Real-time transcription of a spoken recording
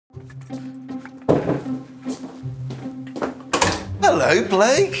Hello,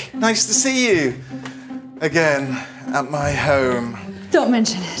 Blake. Nice to see you again at my home. Don't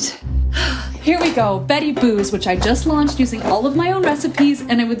mention it. Here we go, Betty Booze, which I just launched using all of my own recipes,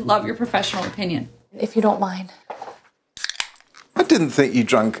 and I would love your professional opinion, if you don't mind. I didn't think you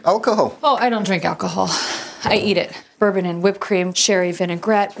drank alcohol. Oh, I don't drink alcohol. I eat it. Bourbon and whipped cream, sherry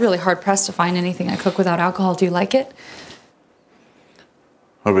vinaigrette. Really hard pressed to find anything I cook without alcohol. Do you like it?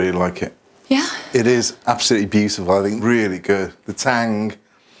 I really like it. Yeah? It is absolutely beautiful. I think really good. The tang,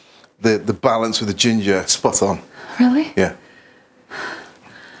 the balance with the ginger, spot on. Really? Yeah.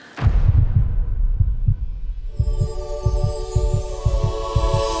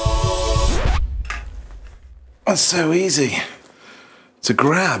 That's so easy to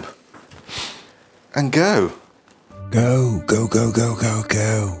grab and go. Go, go, go, go, go,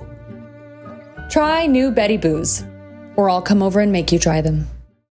 go. Try new Betty Booze, or I'll come over and make you try them.